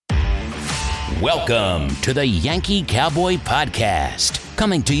Welcome to the Yankee Cowboy Podcast,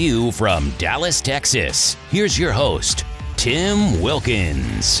 coming to you from Dallas, Texas. Here's your host, Tim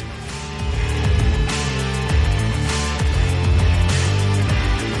Wilkins.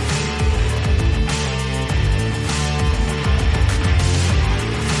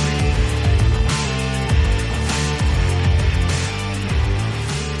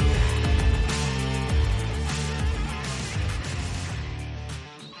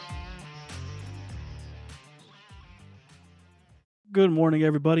 Good morning,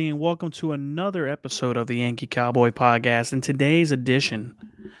 everybody, and welcome to another episode of the Yankee Cowboy Podcast. In today's edition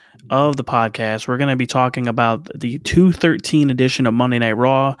of the podcast, we're going to be talking about the 213 edition of Monday Night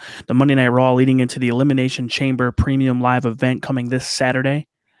Raw, the Monday Night Raw leading into the Elimination Chamber Premium Live event coming this Saturday.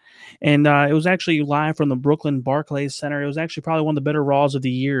 And it was actually live from the Brooklyn Barclays Center. It was actually probably one of the better Raws of the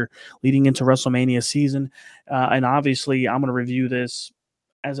year leading into WrestleMania season. And obviously, I'm going to review this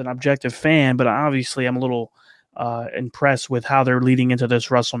as an objective fan, but obviously I'm a little impressed with how they're leading into this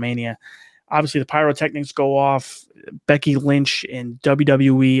WrestleMania. Obviously, the pyrotechnics go off. Becky Lynch and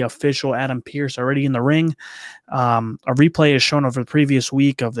WWE official Adam Pearce already in the ring. A replay is shown of the previous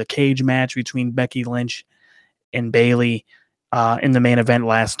week of the cage match between Becky Lynch and Bayley in the main event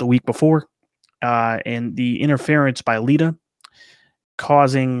the week before. And the interference by Lita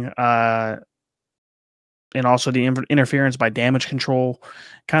causing and also the interference by Damage Control,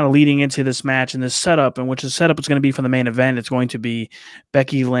 kind of leading into this match and this setup, in which the setup is going to be for the main event. It's going to be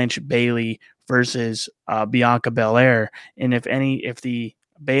Becky Lynch, Bayley versus Bianca Belair. And if the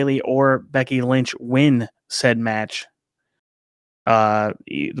Bayley or Becky Lynch win said match,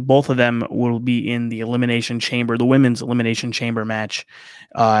 both of them will be in the Elimination Chamber, the Women's Elimination Chamber match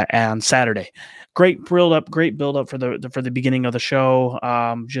on Saturday. Great build up for the beginning of the show.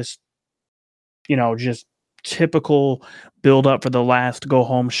 Just typical build up for the last go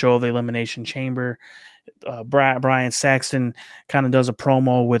home show of the Elimination Chamber. Brian Saxton kind of does a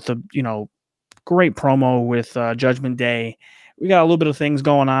promo with great promo with Judgment Day. We got a little bit of things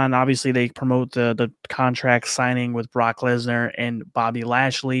going on. Obviously, they promote the contract signing with Brock Lesnar and Bobby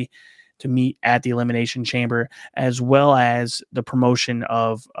Lashley to meet at the Elimination Chamber, as well as the promotion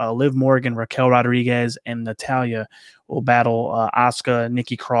of Liv Morgan, Raquel Rodriguez, and Natalya will battle Asuka,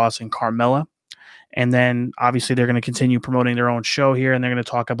 Nikki Cross, and Carmella. And then, obviously, they're going to continue promoting their own show here, and they're going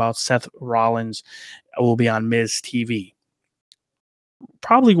to talk about Seth Rollins will be on Miz TV.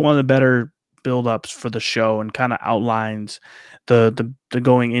 Probably one of the better build-ups for the show, and kind of outlines the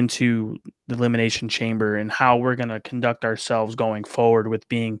going into the Elimination Chamber and how we're going to conduct ourselves going forward with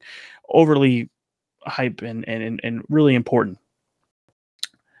being overly hype and really important.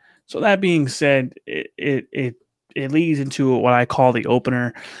 So that being said, it leads into what I call the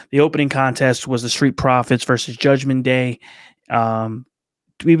opener. The opening contest was the Street Profits versus Judgment Day.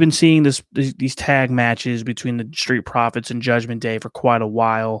 We've been seeing these tag matches between the Street Profits and Judgment Day for quite a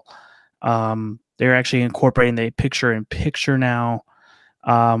while. They're actually incorporating the picture-in-picture now,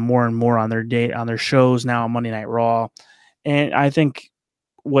 more and more on their shows now on Monday Night Raw. And I think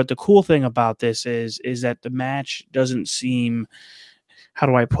what the cool thing about this is that the match doesn't seem, how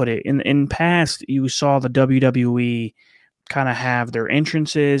do I put it? In past, you saw the WWE kind of have their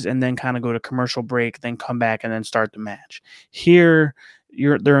entrances and then kind of go to commercial break, then come back and then start the match. Here,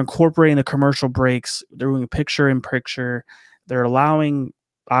 they're incorporating the commercial breaks. They're doing picture-in-picture. They're allowing,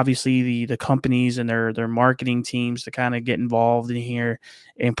 obviously, the companies and their marketing teams to kind of get involved in here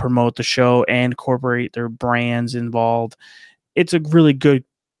and promote the show and incorporate their brands involved. It's a really good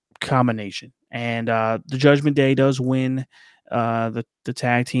combination. And the Judgment Day does win the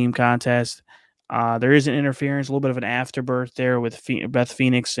tag team contest. There is an interference, a little bit of an afterbirth there with Beth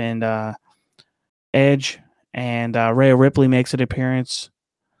Phoenix and Edge, and Rhea Ripley makes an appearance.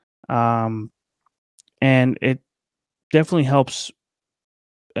 And it definitely helps.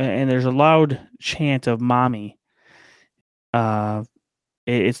 And there's a loud chant of "Mommy."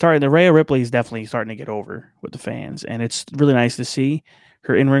 It's starting. The Rhea Ripley is definitely starting to get over with the fans, and it's really nice to see.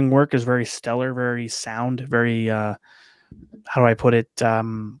 Her in-ring work is very stellar, very sound, very how do I put it?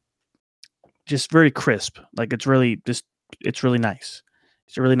 Just very crisp. Like it's really nice.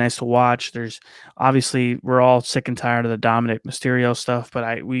 It's really nice to watch. There's obviously we're all sick and tired of the Dominic Mysterio stuff,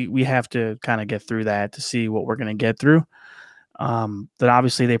 but we have to kind of get through that to see what we're going to get through. Then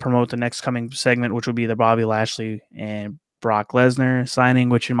obviously they promote the next coming segment, which will be the Bobby Lashley and Brock Lesnar signing,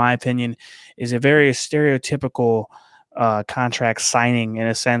 which in my opinion is a very stereotypical contract signing in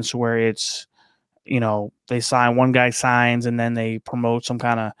a sense where it's, they sign, one guy signs and then they promote some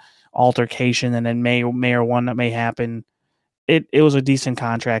kind of altercation and then may or one that may happen. It was a decent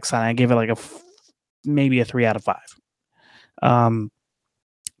contract sign. I give it like maybe a 3 out of 5.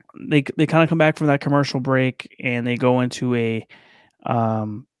 they kind of come back from that commercial break and they go into a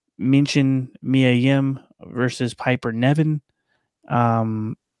Minchin Mia Yim versus Piper Nevin.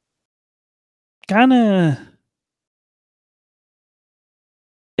 Kind of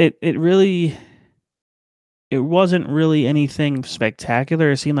it wasn't really anything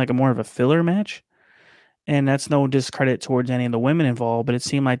spectacular. It seemed like a more of a filler match. And that's no discredit towards any of the women involved, but it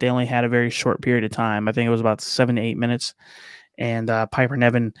seemed like they only had a very short period of time. I think it was about 7 to 8 minutes. And Piper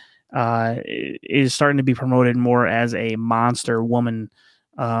Nevin is starting to be promoted more as a monster woman.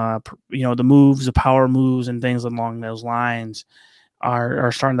 The moves, the power moves, and things along those lines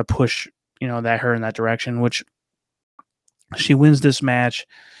are starting to push her in that direction. Which she wins this match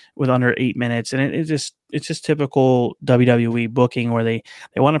with under 8 minutes, and it's just typical WWE booking where they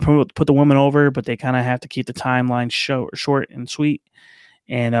want to put the woman over, but they kind of have to keep the timeline short and sweet.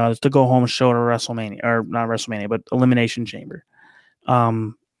 And it's the go home show to WrestleMania, or not WrestleMania, but Elimination Chamber.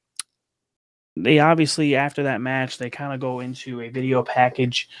 They obviously, after that match, they kind of go into a video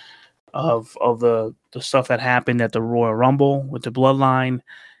package of the stuff that happened at the Royal Rumble with the Bloodline,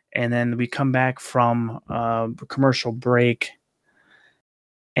 and then we come back from commercial break,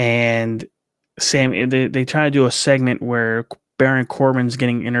 and they try to do a segment where Baron Corbin's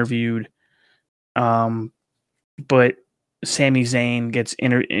getting interviewed, but Sami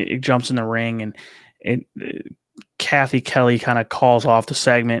Zayn jumps in the ring, and Kathy Kelly kind of calls off the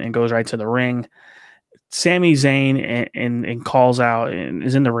segment and goes right to the ring. Sami Zayn and calls out and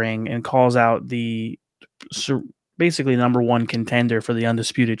is in the ring and calls out the basically number one contender for the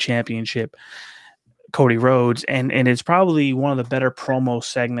Undisputed Championship, Cody Rhodes, and it's probably one of the better promo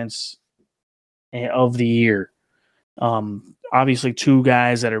segments of the year. Obviously, two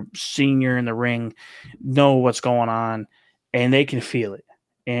guys that are senior in the ring know what's going on, and they can feel it.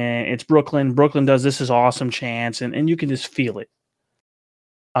 And it's Brooklyn. Brooklyn does "This is awesome" chants, and you can just feel it.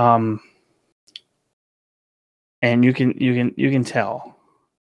 And you can tell,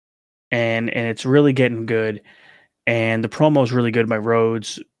 and it's really getting good. And the promo is really good by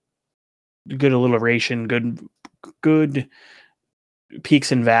Rhodes. Good alliteration, good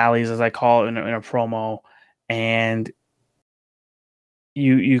peaks and valleys, as I call it in a promo, and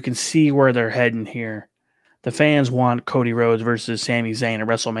you can see where they're heading here. The fans want Cody Rhodes versus Sami Zayn at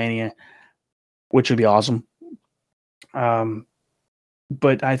WrestleMania, which would be awesome.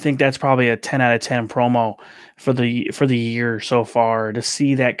 But I think that's probably a 10 out of 10 promo for the year so far, to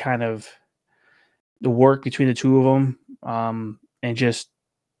see that kind of the work between the two of them, and just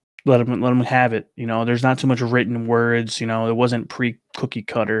let them have it. There's not too much written words. It wasn't pre-cookie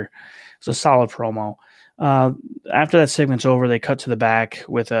cutter. It's a solid promo. After that segment's over, they cut to the back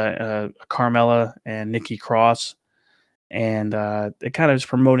with Carmella and Nikki Cross, and it kind of is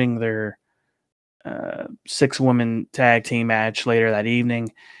promoting their 6-woman tag team match later that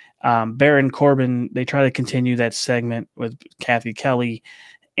evening. Baron Corbin, they try to continue that segment with Kathy Kelly,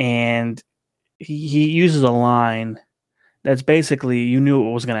 and he uses a line that's basically, you knew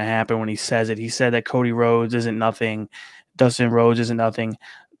what was going to happen when he says it. He said that Cody Rhodes isn't nothing, Dustin Rhodes isn't nothing,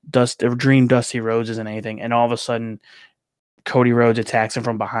 Dream Dusty Rhodes isn't anything, and all of a sudden Cody Rhodes attacks him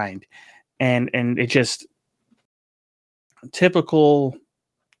from behind, and it just typical.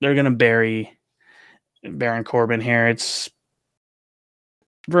 They're going to bury Baron Corbin here. It's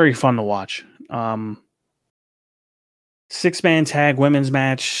very fun to watch. 6-man tag women's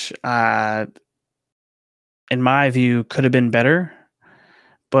match, in my view, could have been better,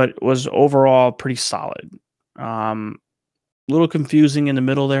 but was overall pretty solid. A little confusing in the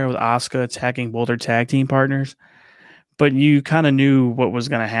middle there with Asuka attacking both her tag team partners, but you kind of knew what was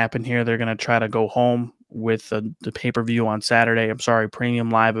going to happen here. They're going to try to go home with the pay-per-view on Saturday.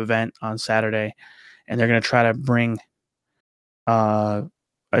 Premium live event on Saturday, and they're going to try to bring a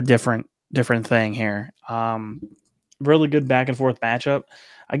different thing here. Really good back and forth matchup.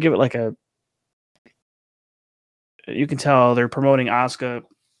 I give it like a. You can tell they're promoting Asuka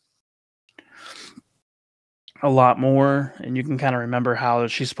a lot more, and you can kind of remember how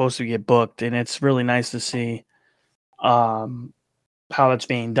she's supposed to get booked, and it's really nice to see how that's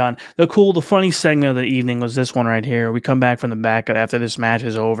being done. The funny segment of the evening was this one right here. We come back from the back after this match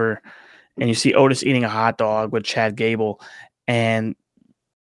is over, and you see Otis eating a hot dog with Chad Gable, and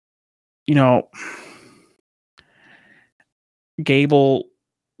Gable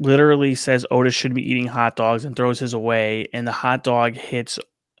literally says Otis should be eating hot dogs and throws his away, and the hot dog hits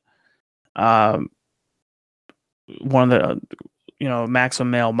one of the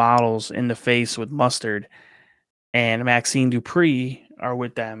Maximum Male models in the face with mustard, and Maxine Dupree are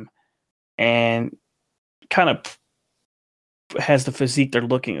with them, and kind of has the physique they're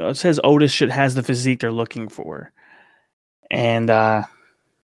looking. It says Otis has the physique they're looking for, and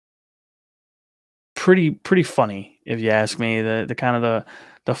pretty funny if you ask me. The kind of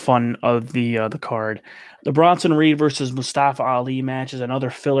the fun of the card. The Bronson Reed versus Mustafa Ali match is another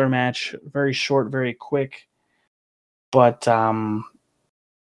filler match, very short, very quick, but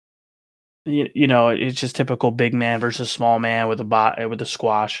it's just typical big man versus small man with a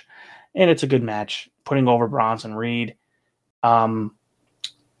squash, and it's a good match, putting over Bronson Reed. Then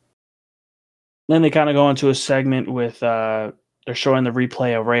they kind of go into a segment with they're showing the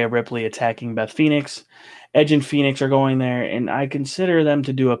replay of Rhea Ripley attacking Beth Phoenix. Edge and Phoenix are going there, and I consider them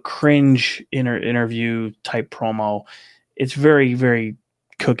to do a cringe interview type promo. It's very, very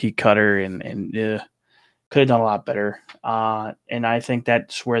cookie cutter, and could have done a lot better. And I think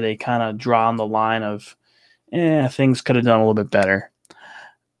that's where they kind of draw on the line of, things could have done a little bit better.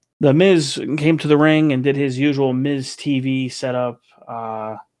 The Miz came to the ring and did his usual Miz TV setup.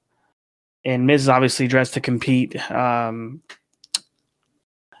 And Miz is obviously dressed to compete,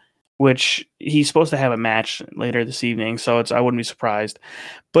 which he's supposed to have a match later this evening, so I wouldn't be surprised.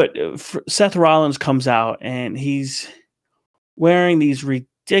 But Seth Rollins comes out, and he's wearing these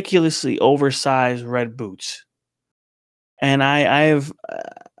ridiculously oversized red boots. And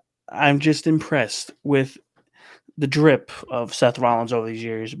I'm just impressed with the drip of Seth Rollins over these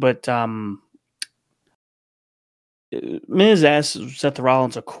years. But Miz asked Seth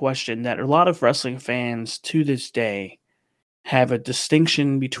Rollins a question that a lot of wrestling fans to this day have a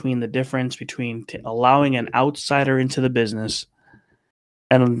distinction between the difference between allowing an outsider into the business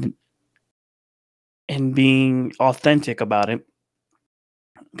and being authentic about it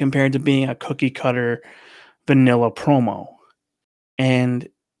compared to being a cookie cutter vanilla promo. And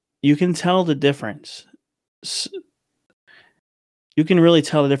you can tell the difference. You can really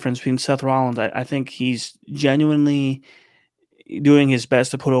tell the difference between Seth Rollins. I think he's genuinely doing his best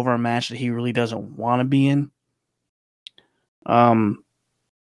to put over a match that he really doesn't want to be in. And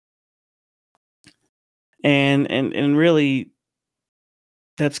really,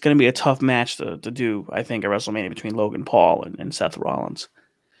 that's going to be a tough match to do, I think, at WrestleMania between Logan Paul and Seth Rollins.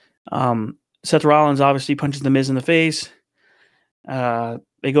 Seth Rollins obviously punches The Miz in the face.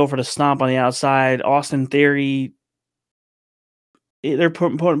 They go for the stomp on the outside. Austin Theory, they're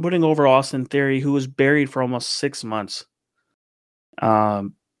putting over Austin Theory, who was buried for almost 6 months.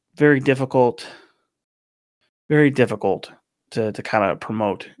 Very difficult to kind of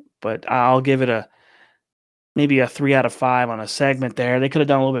promote, but I'll give it maybe a 3 out of 5 on a segment there. They could have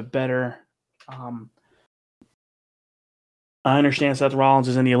done a little bit better. I understand Seth Rollins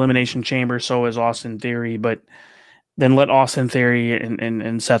is in the Elimination Chamber, so is Austin Theory, but then let Austin Theory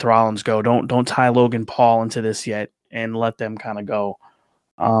and Seth Rollins go. Don't tie Logan Paul into this yet, and let them kind of go.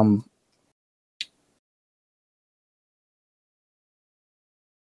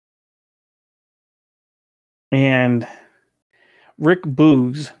 And Rick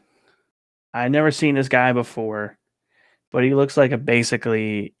Boogs, I never seen this guy before, but he looks like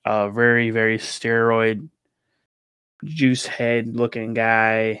basically a very, very steroid juice head looking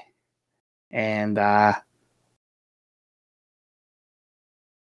guy. And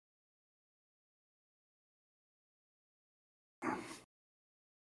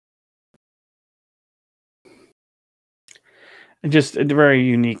just a very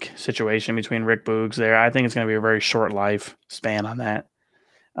unique situation between Rick Boogs there. I think it's going to be a very short life span on that.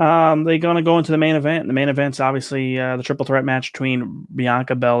 They're going to go into the main event. The main event's obviously the triple threat match between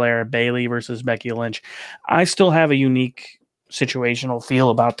Bianca Belair, Bayley versus Becky Lynch. I still have a unique situational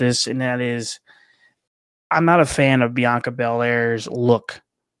feel about this, and that is I'm not a fan of Bianca Belair's look.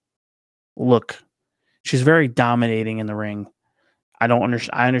 She's very dominating in the ring. I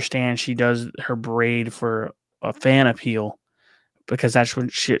understand she does her braid for a fan appeal because that's when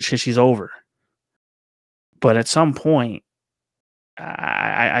she's over. But at some point,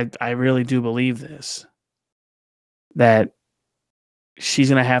 I really do believe this, that she's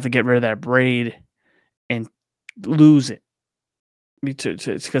going to have to get rid of that braid and lose it.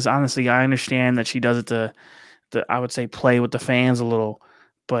 Because honestly, I understand that she does it to I would say, play with the fans a little,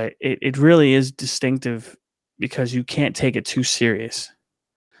 but it really is distinctive because you can't take it too serious.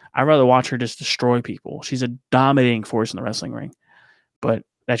 I'd rather watch her just destroy people. She's a dominating force in the wrestling ring, but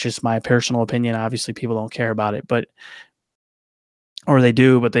that's just my personal opinion. Obviously, people don't care about it, or they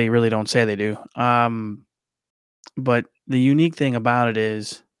do, but they really don't say they do. But the unique thing about it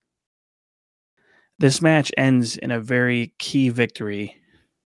is this match ends in a very key victory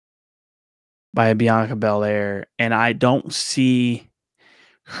by Bianca Belair, and I don't see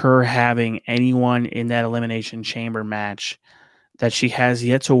her having anyone in that Elimination Chamber match that she has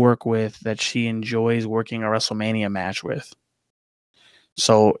yet to work with that she enjoys working a WrestleMania match with.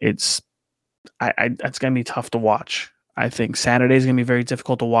 So it's going to be tough to watch. I think Saturday is going to be very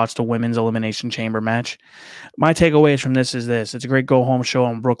difficult to watch the women's Elimination Chamber match. My takeaways from this is this. It's a great go-home show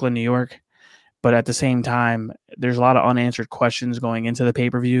in Brooklyn, New York. But at the same time, there's a lot of unanswered questions going into the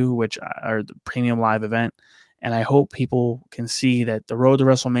pay-per-view, which are the premium live event. And I hope people can see that the road to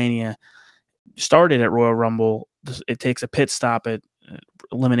WrestleMania started at Royal Rumble. It takes a pit stop at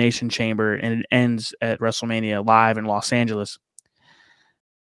Elimination Chamber, and it ends at WrestleMania live in Los Angeles.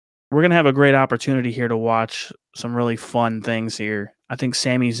 We're going to have a great opportunity here to watch some really fun things here. I think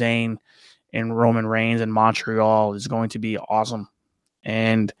Sami Zayn and Roman Reigns in Montreal is going to be awesome.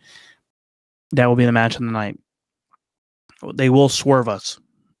 And that will be the match of the night. They will swerve us.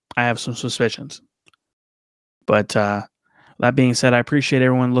 I have some suspicions. But that being said, I appreciate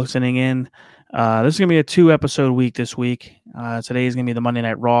everyone listening in. This is going to be a 2-episode week this week. Today is going to be the Monday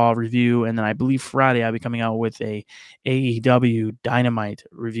Night Raw review, and then I believe Friday I'll be coming out with a AEW Dynamite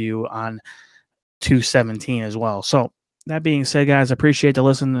review on 217 as well. So that being said, guys, I appreciate the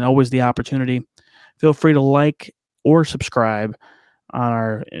listen and always the opportunity. Feel free to like or subscribe on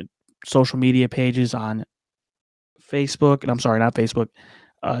our social media pages on Facebook, and I'm sorry, not Facebook,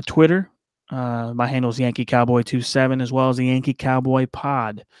 Twitter. My handle is Yankee Cowboy 27, as well as the Yankee Cowboy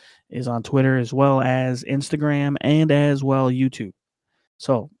Pod is on Twitter, as well as Instagram, and as well YouTube.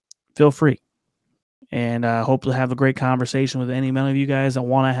 So feel free, and hope to have a great conversation with any of you guys that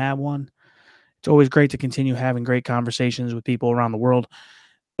want to have one. It's always great to continue having great conversations with people around the world.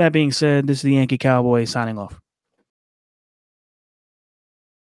 That being said, this is the Yankee Cowboy signing off.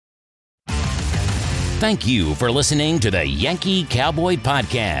 Thank you for listening to the Yankee Cowboy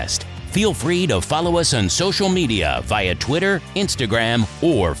Podcast. Feel free to follow us on social media via Twitter, Instagram,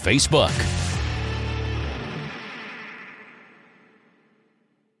 or Facebook.